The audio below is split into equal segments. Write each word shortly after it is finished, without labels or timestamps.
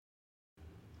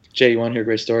Jay, you want to hear a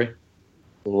great story?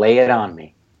 Lay it on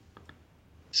me.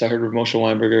 So I heard Moshe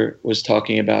Weinberger was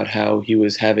talking about how he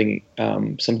was having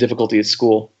some difficulty at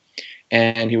school,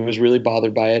 and he was really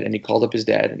bothered by it. And he called up his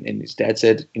dad, and his dad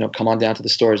said, come on down to the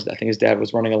stores. I think his dad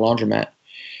was running a laundromat.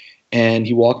 And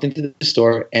he walked into the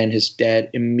store, and his dad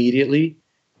immediately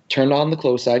turned on the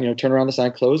close side, turn around the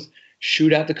sign, closed,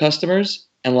 shoot out the customers,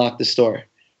 and locked the store.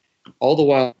 All the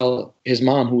while, his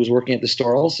mom, who was working at the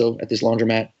store also, at this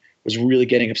laundromat, was really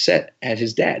getting upset at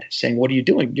his dad, saying, "What are you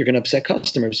doing? You're going to upset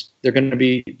customers. They're not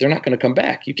going to come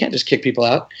back. You can't just kick people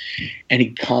out." And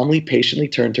he calmly, patiently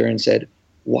turned to her and said,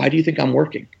 "Why do you think I'm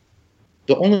working?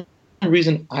 The only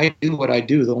reason I do what I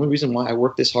do, the only reason why I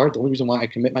work this hard, the only reason why I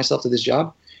commit myself to this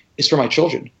job is for my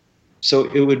children. So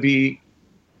it would be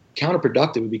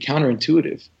counterproductive, it would be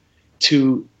counterintuitive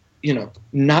to,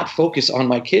 not focus on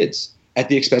my kids at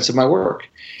the expense of my work."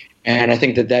 And I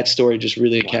think that story just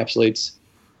really encapsulates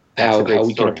how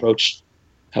we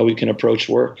can approach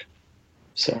work.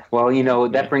 So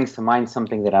that brings to mind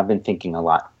something that I've been thinking a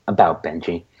lot about,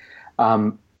 Benji,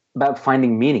 about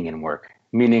finding meaning in work.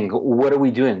 Meaning, what are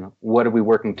we doing? What are we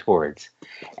working towards?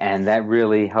 And that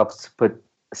really helps put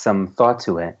some thought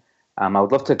to it. I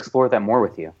would love to explore that more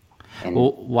with you.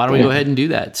 Well, why don't we go ahead and do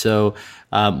that? So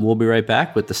we'll be right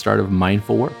back with the start of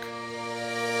Mindful Work.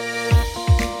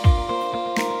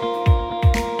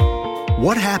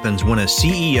 What happens when a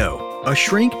CEO, a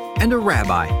shrink, and a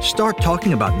rabbi start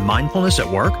talking about mindfulness at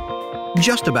work?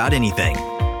 Just about anything.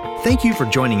 Thank you for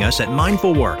joining us at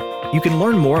Mindful Work. You can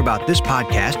learn more about this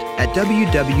podcast at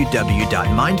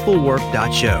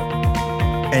www.mindfulwork.show.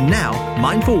 And now,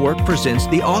 Mindful Work presents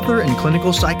the author and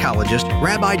clinical psychologist,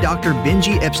 Rabbi Dr.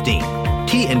 Benji Epstein,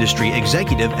 tea industry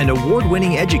executive and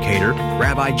award-winning educator,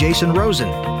 Rabbi Jason Rosen,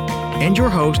 and your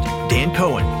host, Dan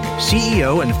Cohen,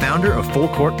 CEO and founder of Full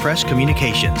Court Press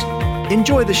Communications.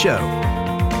 Enjoy the show.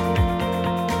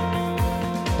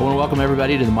 I want to welcome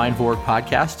everybody to the Mindful Work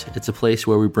Podcast. It's a place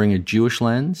where we bring a Jewish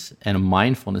lens and a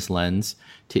mindfulness lens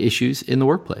to issues in the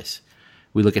workplace.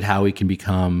 We look at how we can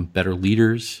become better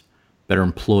leaders, better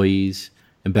employees,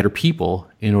 and better people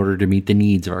in order to meet the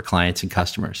needs of our clients and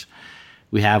customers.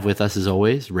 We have with us, as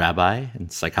always, Rabbi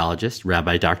and psychologist,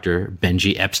 Rabbi Dr.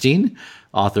 Benji Epstein,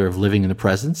 author of Living in the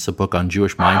Presence, a book on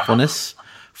Jewish mindfulness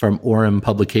from Orem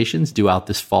Publications, due out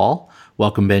this fall.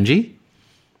 Welcome, Benji.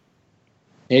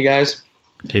 Hey, guys.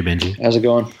 Hey, Benji. How's it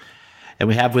going? And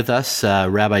we have with us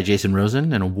Rabbi Jason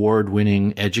Rosen, an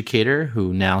award-winning educator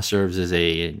who now serves as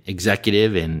an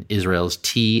executive in Israel's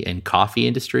tea and coffee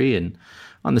industry. And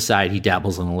on the side, he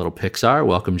dabbles in a little Pixar.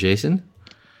 Welcome, Jason.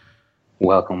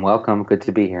 Welcome, welcome. Good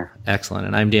to be here. Excellent.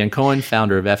 And I'm Dan Cohen,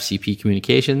 founder of FCP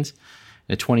Communications,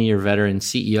 a 20-year veteran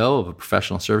CEO of a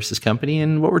professional services company.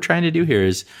 And what we're trying to do here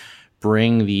is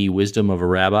bring the wisdom of a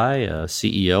rabbi, a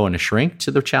CEO, and a shrink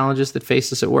to the challenges that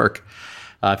face us at work.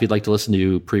 If you'd like to listen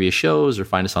to previous shows or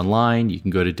find us online, you can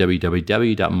go to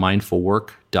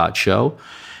www.mindfulwork.show.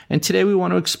 And today we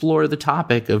want to explore the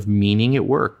topic of meaning at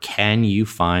work. Can you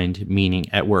find meaning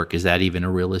at work? Is that even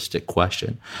a realistic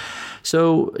question?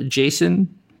 So, Jason,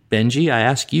 Benji, I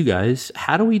ask you guys,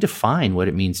 how do we define what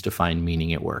it means to find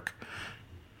meaning at work?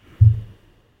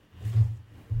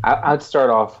 I'd start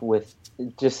off with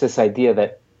just this idea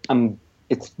that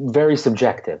it's very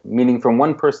subjective, meaning from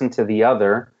one person to the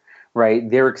other,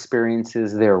 right? Their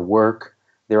experiences, their work,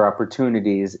 their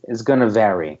opportunities is going to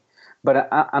vary. But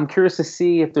I'm curious to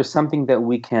see if there's something that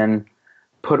we can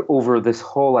put over this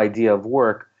whole idea of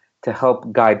work to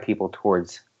help guide people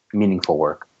towards meaningful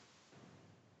work.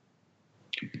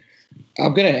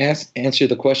 I'm going to answer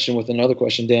the question with another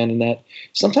question, Dan, in that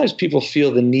sometimes people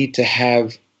feel the need to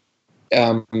have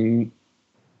a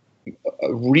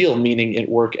real meaning at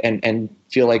work and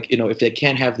feel like, if they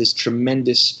can't have this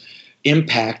tremendous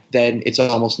impact, then it's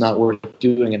almost not worth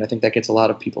doing. And I think that gets a lot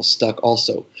of people stuck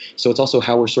also. So it's also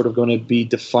how we're sort of going to be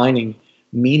defining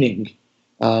meaning.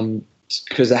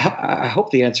 Because I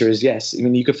hope the answer is yes. I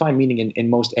mean, you can find meaning in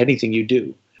most anything you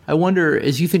do. I wonder,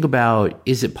 as you think about,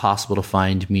 is it possible to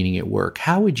find meaning at work?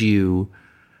 How would you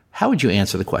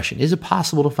answer the question? Is it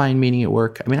possible to find meaning at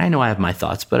work? I mean, I know I have my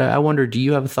thoughts, but I wonder, do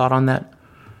you have a thought on that?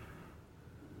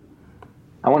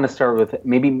 I want to start with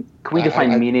maybe, can we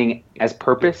define meaning as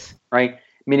purpose, right?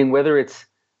 Meaning whether it's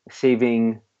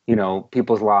saving,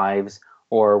 people's lives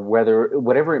or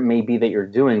whatever it may be that you're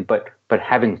doing, but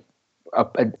having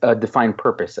a defined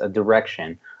purpose, a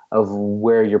direction of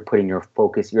where you're putting your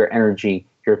focus, your energy,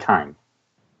 your time.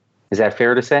 Is that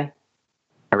fair to say?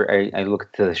 I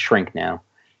look to the shrink now.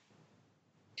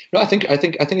 No, I think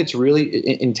it's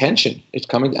really intention. It's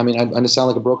coming. I mean, I'm going to sound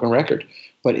like a broken record,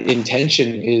 but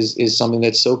intention is something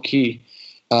that's so key.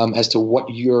 as to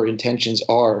what your intentions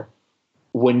are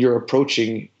when you're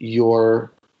approaching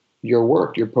your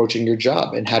work, you're approaching your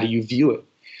job, and how do you view it?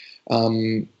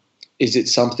 Is it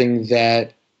something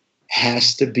that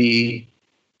has to be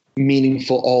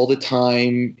meaningful all the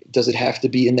time? Does it have to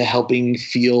be in the helping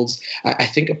fields? I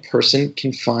think a person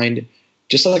can find,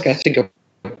 just like I think a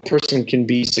person can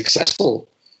be successful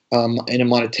in a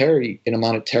monetary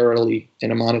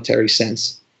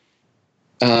sense.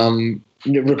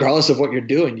 Regardless of what you're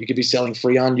doing, you could be selling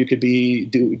Freon, you could be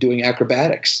doing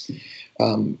acrobatics.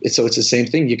 So it's the same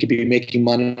thing. You could be making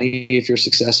money if you're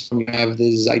successful. You have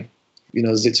the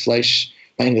Sitzfleisch.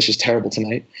 My English is terrible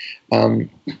tonight.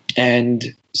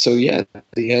 And so, yeah,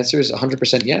 the answer is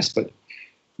 100% yes, but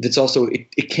it's also,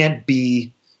 it can't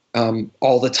be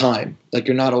all the time. Like,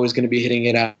 you're not always going to be hitting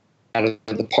it out of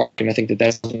the park. And I think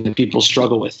that's something that people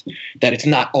struggle with, that it's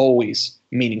not always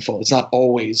meaningful. It's not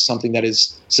always something that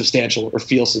is substantial or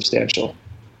feels substantial.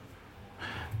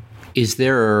 Is it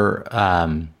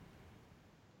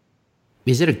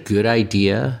a good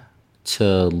idea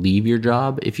to leave your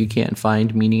job if you can't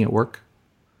find meaning at work?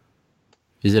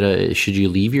 Should you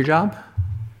leave your job?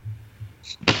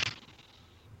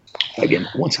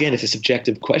 Once again, it's a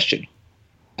subjective question.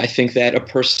 I think that a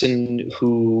person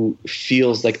who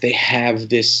feels like they have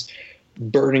this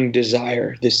burning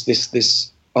desire,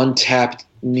 this untapped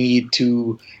need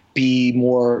to be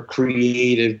more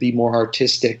creative, be more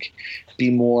artistic,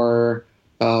 be more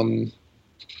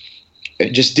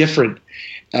just different.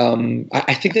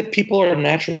 I think that people are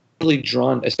naturally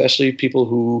drawn, especially people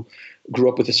who grew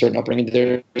up with a certain upbringing,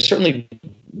 they're certainly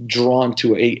drawn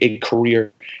to a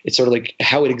career. It's sort of like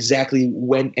how it exactly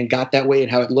went and got that way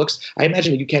and how it looks. I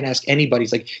imagine that you can't ask anybody.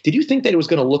 It's like, did you think that it was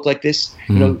going to look like this?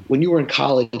 Mm-hmm. You know, when you were in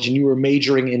college and you were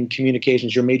majoring in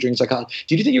communications, you're majoring in psychology.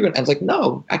 Did you think you were going to? I was like,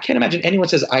 no, I can't imagine anyone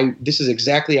says, this is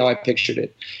exactly how I pictured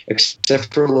it,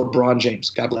 except for LeBron James.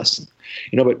 God bless him.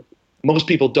 But most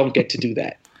people don't get to do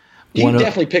that. He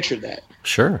definitely pictured that.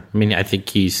 Sure. I mean, I think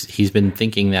he's been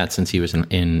thinking that since he was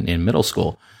in middle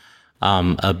school.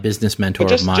 A business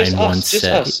mentor of mine once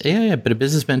said, but a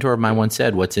business mentor of mine once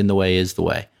said, "What's in the way is the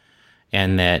way,"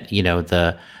 and that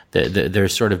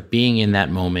there's sort of being in that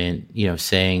moment,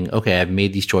 saying, "Okay, I've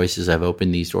made these choices, I've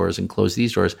opened these doors and closed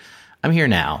these doors. I'm here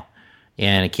now,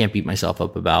 and I can't beat myself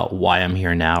up about why I'm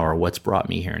here now or what's brought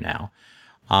me here now."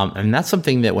 And that's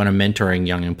something that when I'm mentoring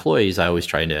young employees, I always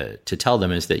try to tell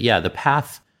them is that,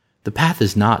 the path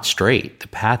is not straight. The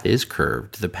path is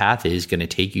curved. The path is going to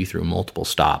take you through multiple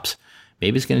stops.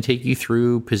 Maybe it's going to take you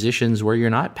through positions where you're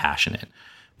not passionate,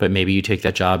 but maybe you take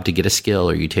that job to get a skill,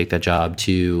 or you take that job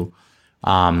to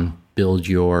build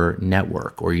your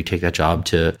network, or you take that job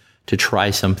to try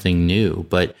something new.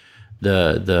 But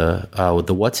the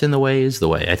what's in the way is the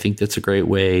way. I think that's a great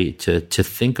way to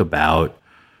think about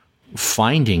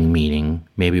finding meaning,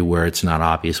 maybe where it's not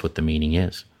obvious what the meaning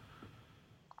is.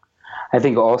 I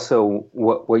think also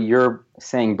what you're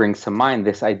saying brings to mind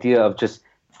this idea of just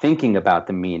thinking about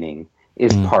the meaning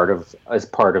is part of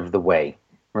the way,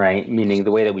 right? Meaning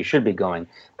the way that we should be going,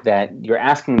 that you're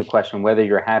asking the question whether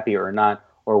you're happy or not,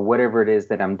 or whatever it is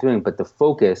that I'm doing, but the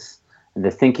focus, the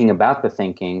thinking about the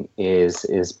thinking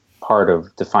is part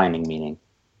of defining meaning.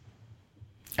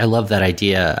 I love that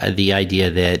idea, the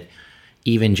idea that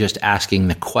even just asking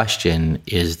the question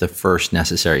is the first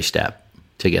necessary step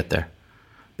to get there.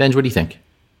 Benj, what do you think?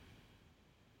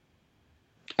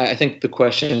 I think the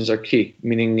questions are key,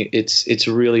 meaning it's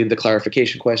really the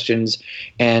clarification questions,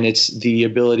 and it's the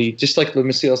ability, just like the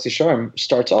Mesilas Yesharim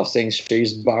starts off saying,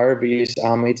 meaning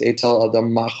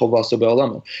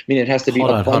it has to be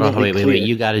abundantly clear. Wait.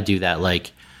 You got to do that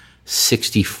like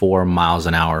 64 miles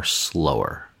an hour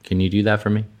slower. Can you do that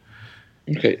for me?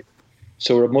 Okay.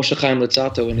 So Rav Moshe Chaim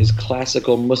Luzzatto, in his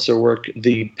classical Musar work,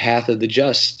 The Path of the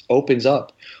Just, opens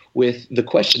up with the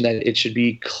question that it should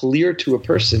be clear to a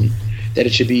person, that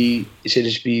it should be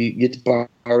yitbarer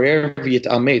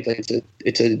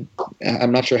v'yitamed.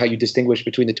 I'm not sure how you distinguish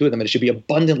between the two of them, but it should be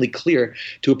abundantly clear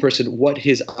to a person what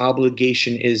his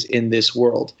obligation is in this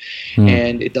world.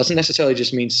 And it doesn't necessarily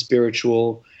just mean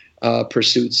spiritual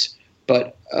pursuits,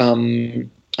 but I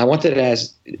wanted to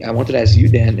ask you,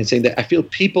 Dan, and saying that I feel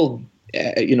people,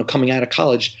 coming out of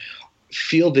college,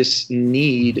 feel this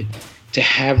need to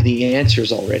have the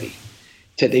answers already,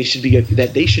 that they should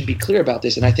be clear about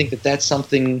this. And I think that that's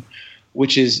something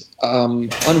which is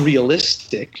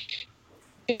unrealistic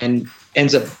and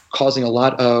ends up causing a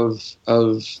lot of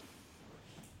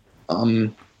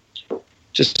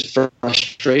just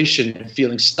frustration and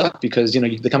feeling stuck, because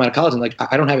they come out of college and like,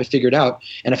 I don't have it figured out,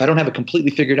 and if I don't have it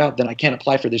completely figured out, then I can't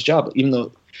apply for this job. Even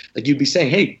though, like, you'd be saying,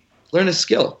 hey, learn a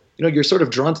skill, you're sort of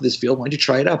drawn to this field. Why don't you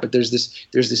try it out? But there's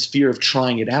this fear of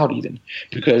trying it out, even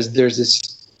because there's this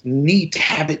need to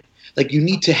have it. Like, you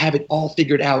need to have it all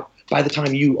figured out by the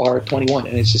time you are 21,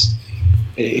 and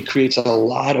it creates a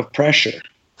lot of pressure.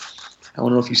 I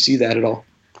don't know if you see that at all.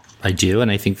 I do, and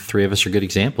I think the three of us are good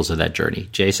examples of that journey.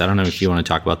 Jace, I don't know if you want to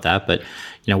talk about that, but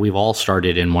we've all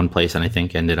started in one place, and I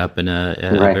think ended up in a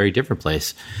very different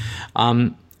place.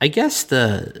 I guess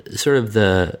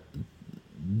the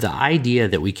idea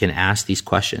that we can ask these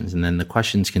questions, and then the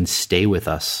questions can stay with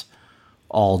us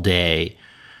all day.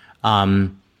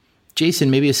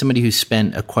 Jason, maybe as somebody who's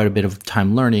spent quite a bit of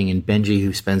time learning, and Benji,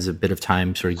 who spends a bit of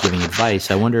time sort of giving advice,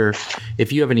 I wonder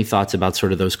if you have any thoughts about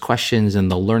sort of those questions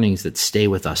and the learnings that stay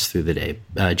with us through the day.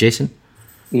 Jason?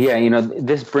 Yeah,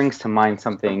 this brings to mind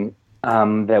something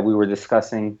that we were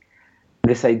discussing,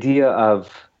 this idea of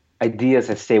ideas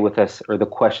that stay with us, or the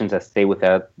questions that stay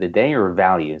without the day, or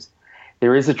values.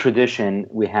 There is a tradition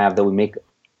we have that we make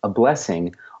a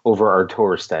blessing over our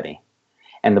Torah study.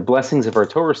 And the blessings of our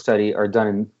Torah study are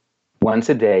done once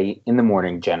a day in the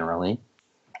morning, generally.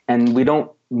 And we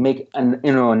don't make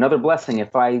another blessing.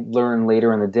 If I learn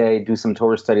later in the day, do some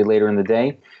Torah study later in the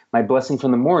day, my blessing from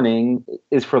the morning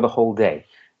is for the whole day,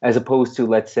 as opposed to,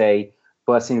 let's say,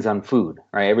 blessings on food,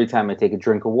 right? Every time I take a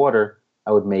drink of water,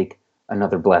 I would make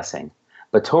another blessing.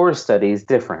 But Torah study is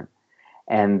different.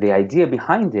 And the idea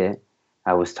behind it,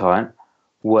 I was taught,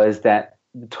 was that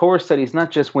the Torah study is not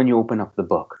just when you open up the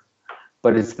book,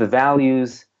 but it's the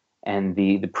values and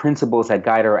the principles that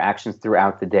guide our actions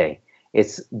throughout the day.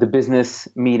 It's the business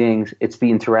meetings, it's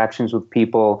the interactions with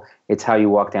people, it's how you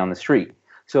walk down the street.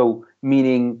 So,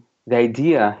 meaning the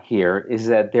idea here is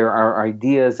that there are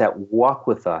ideas that walk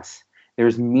with us.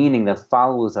 There's meaning that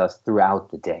follows us throughout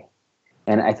the day.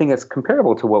 And I think that's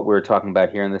comparable to what we're talking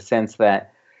about here, in the sense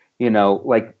that,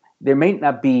 like, there may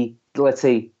not be, let's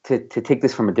say, to take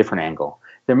this from a different angle,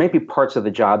 there may be parts of the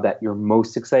job that you're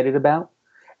most excited about,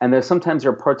 and sometimes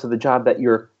there are parts of the job that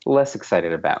you're less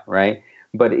excited about, right?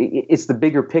 But it's the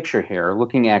bigger picture here,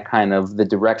 looking at kind of the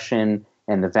direction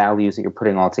and the values that you're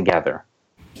putting all together.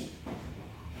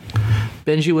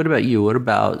 Benji, what about you? What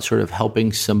about sort of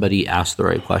helping somebody ask the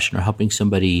right question, or helping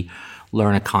somebody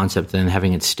learn a concept and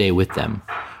having it stay with them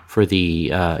for the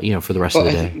for the rest of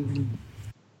the day?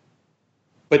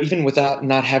 But even without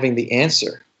not having the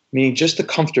answer, meaning just the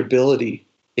comfortability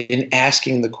in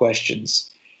asking the questions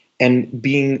and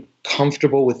being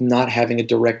comfortable with not having a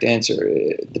direct answer.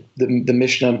 The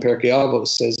Mishnah in Pirkei Avos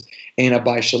says, "Ein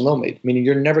abai shalomed," meaning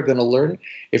you're never going to learn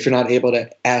if you're not able to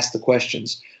ask the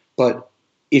questions. But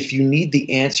if you need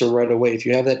the answer right away, if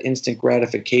you have that instant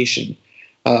gratification,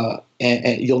 and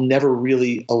you'll never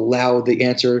really allow the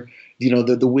answer,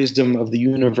 the wisdom of the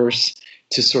universe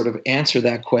to sort of answer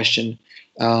that question.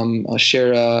 I'll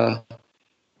share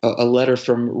a letter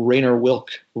from Rainer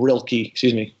Rilke,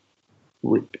 excuse me.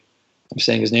 I'm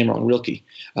saying his name wrong, Rilke,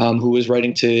 who was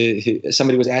writing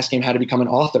somebody was asking him how to become an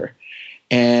author.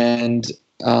 And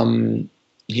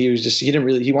he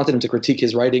wanted him to critique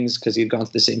his writings because he had gone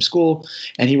to the same school.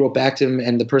 And he wrote back to him,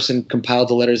 and the person compiled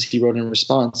the letters he wrote in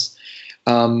response.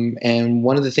 And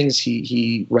one of the things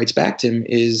he writes back to him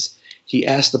is he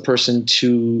asked the person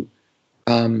to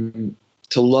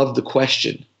love the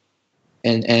question.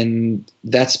 And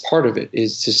that's part of it,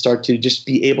 is to start to just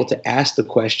be able to ask the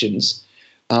questions.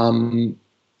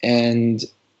 And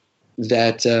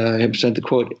that, I'm sorry, the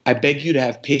quote, "I beg you to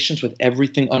have patience with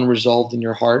everything unresolved in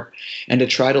your heart, and to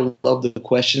try to love the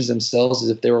questions themselves as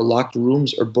if they were locked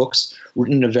rooms or books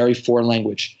written in a very foreign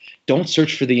language. Don't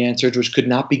search for the answers which could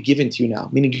not be given to you now,"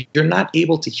 meaning you're not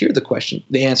able to hear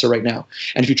the answer right now.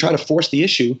 And if you try to force the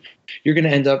issue, you're going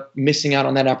to end up missing out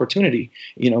on that opportunity,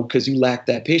 because you lack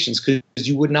that patience, because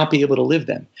you would not be able to live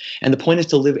them. And the point is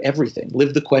to live everything,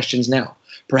 live the questions now.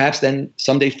 Perhaps then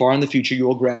someday far in the future, you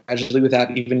will gradually,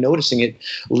 without even noticing it,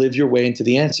 live your way into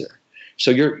the answer.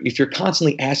 So if you're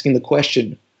constantly asking the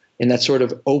question in that sort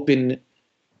of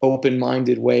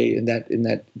open-minded way, in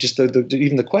that just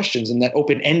even the questions in that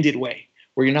open-ended way,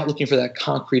 where you're not looking for that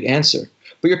concrete answer,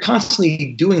 but you're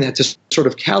constantly doing that to sort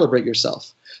of calibrate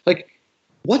yourself. Like,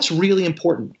 what's really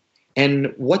important,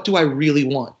 and what do I really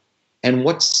want, and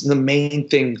what's the main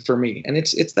thing for me? And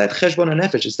it's that cheshbon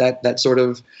hanefesh. It's that sort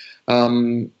of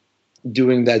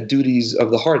doing that duties of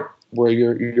the heart, where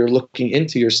you're looking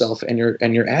into yourself and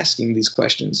you're asking these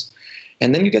questions.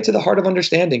 And then you get to the heart of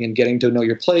understanding and getting to know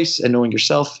your place and knowing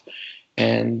yourself.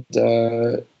 And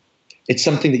it's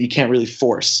something that you can't really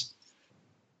force.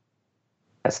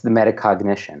 That's the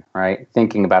metacognition, right?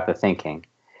 Thinking about the thinking.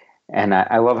 And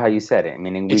I love how you said it.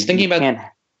 Meaning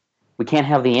we can't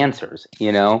have the answers,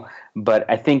 but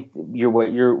I think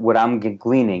what I'm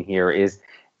gleaning here is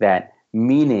that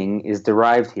meaning is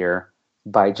derived here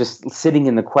by just sitting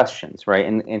in the questions, right?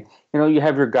 And you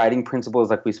have your guiding principles,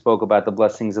 like we spoke about, the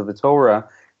blessings of the Torah,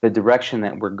 the direction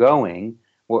that we're going,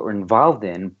 what we're involved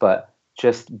in, but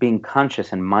just being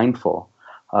conscious and mindful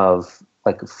of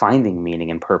like finding meaning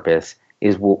and purpose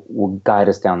is will guide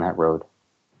us down that road.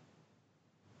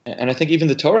 And I think even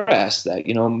the Torah asks that,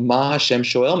 Ma Hashem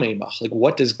shoel me'imach, like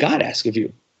what does God ask of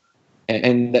you?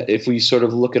 And that if we sort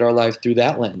of look at our life through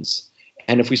that lens,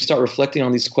 and if we start reflecting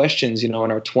on these questions, in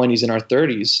our 20s and our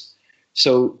 30s,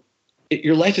 so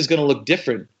your life is going to look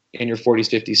different in your 40s,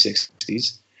 50s,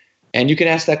 60s. And you can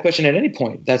ask that question at any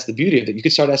point. That's the beauty of it. You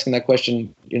could start asking that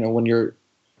question, when you're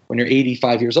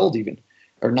 85 years old even,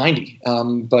 or 90.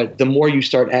 But the more you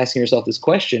start asking yourself this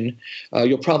question,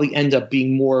 you'll probably end up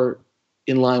being more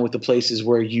in line with the places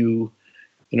where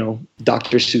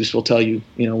Dr. Seuss will tell you,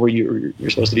 where you're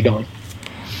supposed to be going.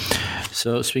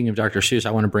 So speaking of Dr. Seuss,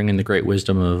 I want to bring in the great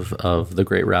wisdom of the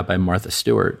great Rabbi Martha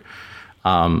Stewart,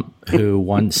 who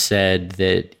once said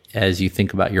that as you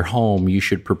think about your home, you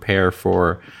should prepare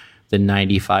for the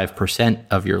 95%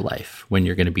 of your life when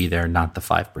you're going to be there, not the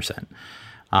 5%.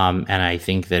 And I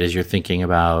think that as you're thinking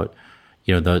about,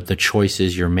 the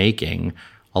choices you're making,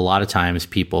 a lot of times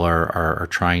people are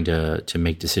trying to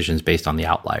make decisions based on the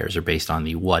outliers or based on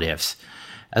the what ifs,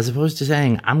 as opposed to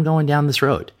saying, I'm going down this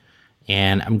road.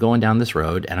 And I'm going down this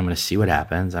road and I'm going to see what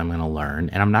happens. I'm going to learn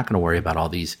and I'm not going to worry about all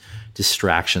these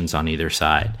distractions on either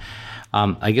side.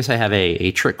 I guess I have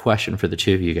a trick question for the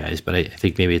two of you guys, but I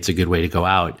think maybe it's a good way to go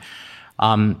out,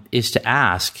 is to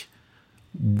ask,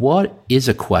 what is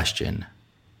a question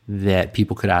that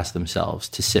people could ask themselves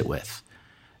to sit with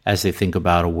as they think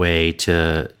about a way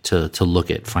to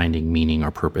look at finding meaning or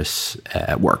purpose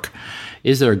at work?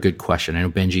 Is there a good question? I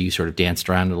know, Benji, you sort of danced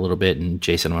around it a little bit, and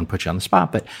Jason, I want to put you on the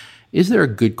spot, but is there a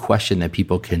good question that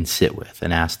people can sit with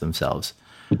and ask themselves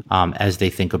as they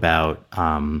think about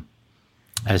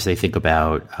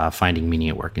finding meaning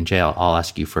at work? And Jay, I'll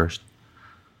ask you first.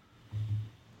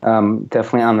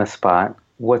 Definitely on the spot.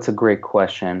 What's a great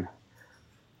question?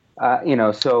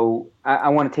 So I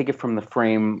want to take it from the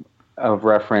frame of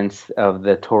reference of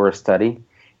the Torah study,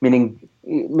 meaning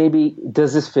maybe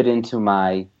does this fit into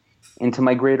my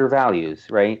greater values,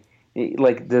 right?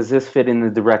 Like, does this fit in the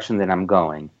direction that I'm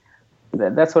going?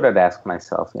 That's what I'd ask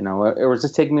myself, or is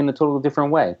this taking me in a totally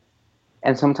different way?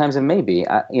 And sometimes it may be.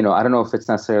 I don't know if it's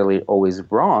necessarily always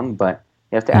wrong, but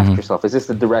you have to ask yourself, is this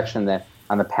the direction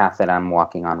on the path that I'm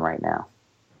walking on right now?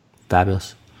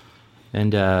 Fabulous.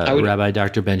 And Rabbi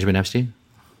Dr. Benjamin Epstein?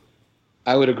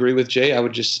 I would agree with Jay. I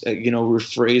would just,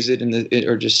 rephrase it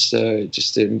or just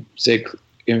to say,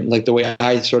 like the way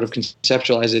I sort of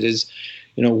conceptualize it is,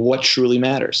 what truly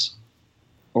matters.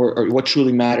 Or what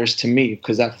truly matters to me,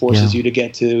 because that forces you to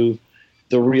get to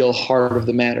the real heart of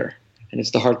the matter, and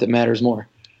it's the heart that matters more.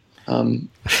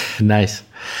 Nice,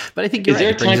 but I think you're right.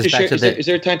 Is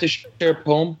there time to share a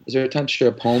poem? Is there a time to share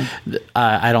a poem?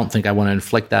 I don't think I want to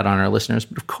inflict that on our listeners,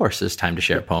 but of course, there's time to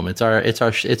share a poem. It's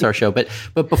our show. But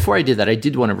before I did that, I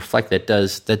did want to reflect that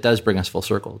does bring us full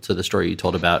circle to the story you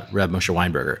told about Reb Moshe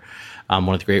Weinberger,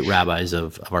 one of the great rabbis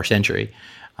of our century.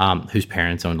 Whose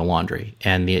parents owned a laundry,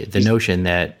 and the notion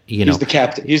that he's the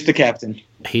captain. He's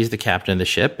the captain of the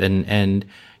ship, and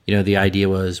the idea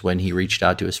was when he reached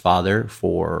out to his father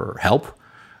for help,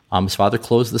 his father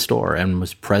closed the store and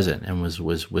was present and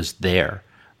was there,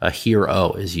 a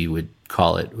hero as you would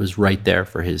call it, was right there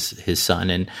for his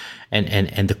son,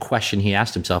 and the question he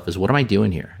asked himself is, what am I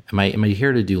doing here? Am I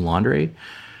here to do laundry,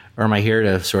 or am I here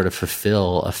to sort of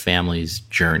fulfill a family's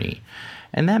journey?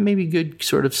 And that may be a good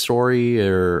sort of story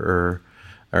or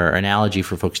analogy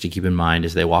for folks to keep in mind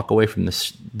as they walk away from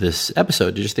this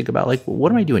episode, to just think about, like,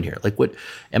 what am I doing here? Like, what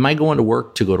am I going to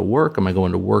work to go to work? Am I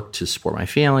going to work to support my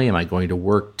family? Am I going to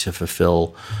work to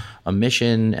fulfill a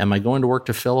mission? Am I going to work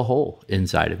to fill a hole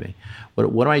inside of me?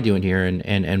 What am I doing here?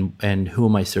 And who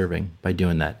am I serving by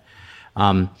doing that?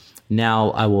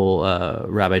 Now I will,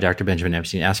 Rabbi Dr. Benjamin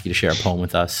Epstein, ask you to share a poem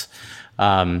with us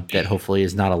that hopefully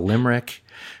is not a limerick.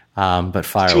 But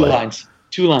fire Two away. lines.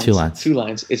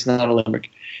 It's not a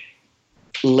limerick.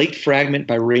 Late fragment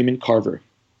by Raymond Carver.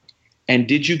 And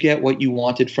did you get what you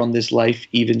wanted from this life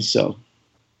even so?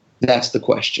 That's the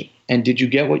question. And did you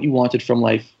get what you wanted from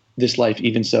this life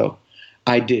even so?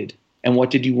 I did. And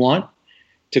what did you want?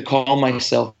 To call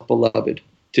myself beloved,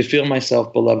 to feel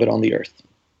myself beloved on the earth.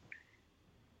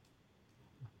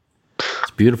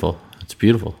 It's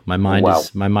beautiful. My mind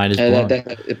is blown.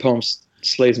 The poem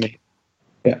slays me.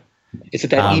 Yeah. It's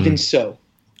that even so.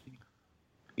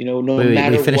 No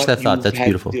matter what. Finish that thought. That's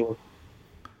beautiful.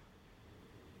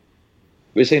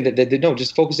 we're saying that no,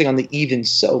 just focusing on the even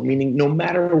so, meaning no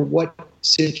matter what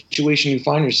situation you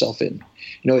find yourself in,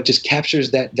 it just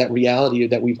captures that reality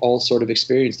that we've all sort of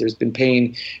experienced. There's been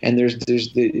pain, and there's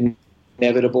the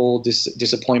inevitable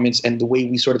disappointments, and the way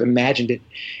we sort of imagined it.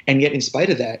 And yet, in spite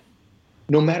of that,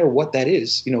 no matter what that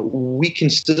is, we can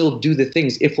still do the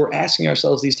things. If we're asking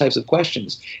ourselves these types of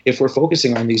questions, if we're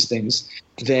focusing on these things,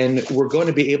 then we're going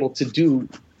to be able to do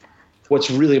what's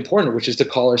really important, which is to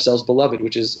call ourselves beloved,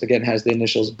 which is, again, has the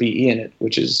initials BE in it,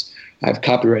 which is, I've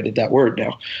copyrighted that word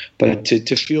now, but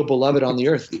to feel beloved on the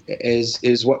earth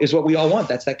is what we all want.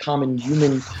 That's that common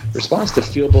human response, to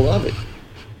feel beloved.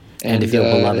 And to feel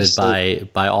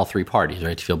beloved by all three parties,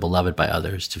 right? To feel beloved by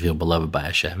others, to feel beloved by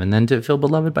Hashem, and then to feel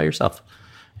beloved by yourself.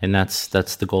 And that's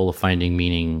the goal of finding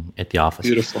meaning at the office.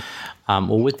 Beautiful.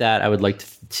 Well, with that, I would like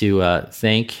to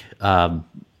thank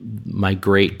my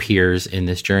great peers in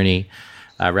this journey,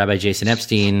 Rabbi Jason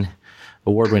Epstein,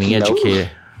 award-winning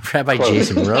educator, Rabbi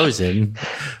Jason Rosen,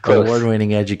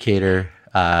 award-winning educator,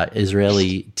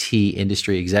 Israeli tea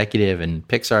industry executive and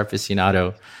Pixar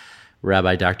aficionado,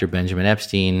 Rabbi Dr. Benjamin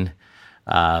Epstein,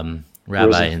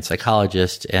 rabbi and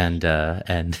psychologist, and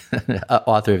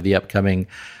author of the upcoming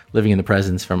Living in the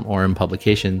Presence from Orem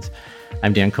Publications.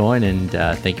 I'm Dan Cohen, and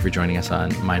thank you for joining us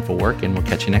on Mindful Work, and we'll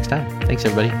catch you next time. Thanks,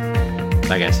 everybody.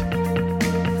 Bye, guys.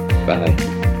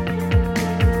 Bye.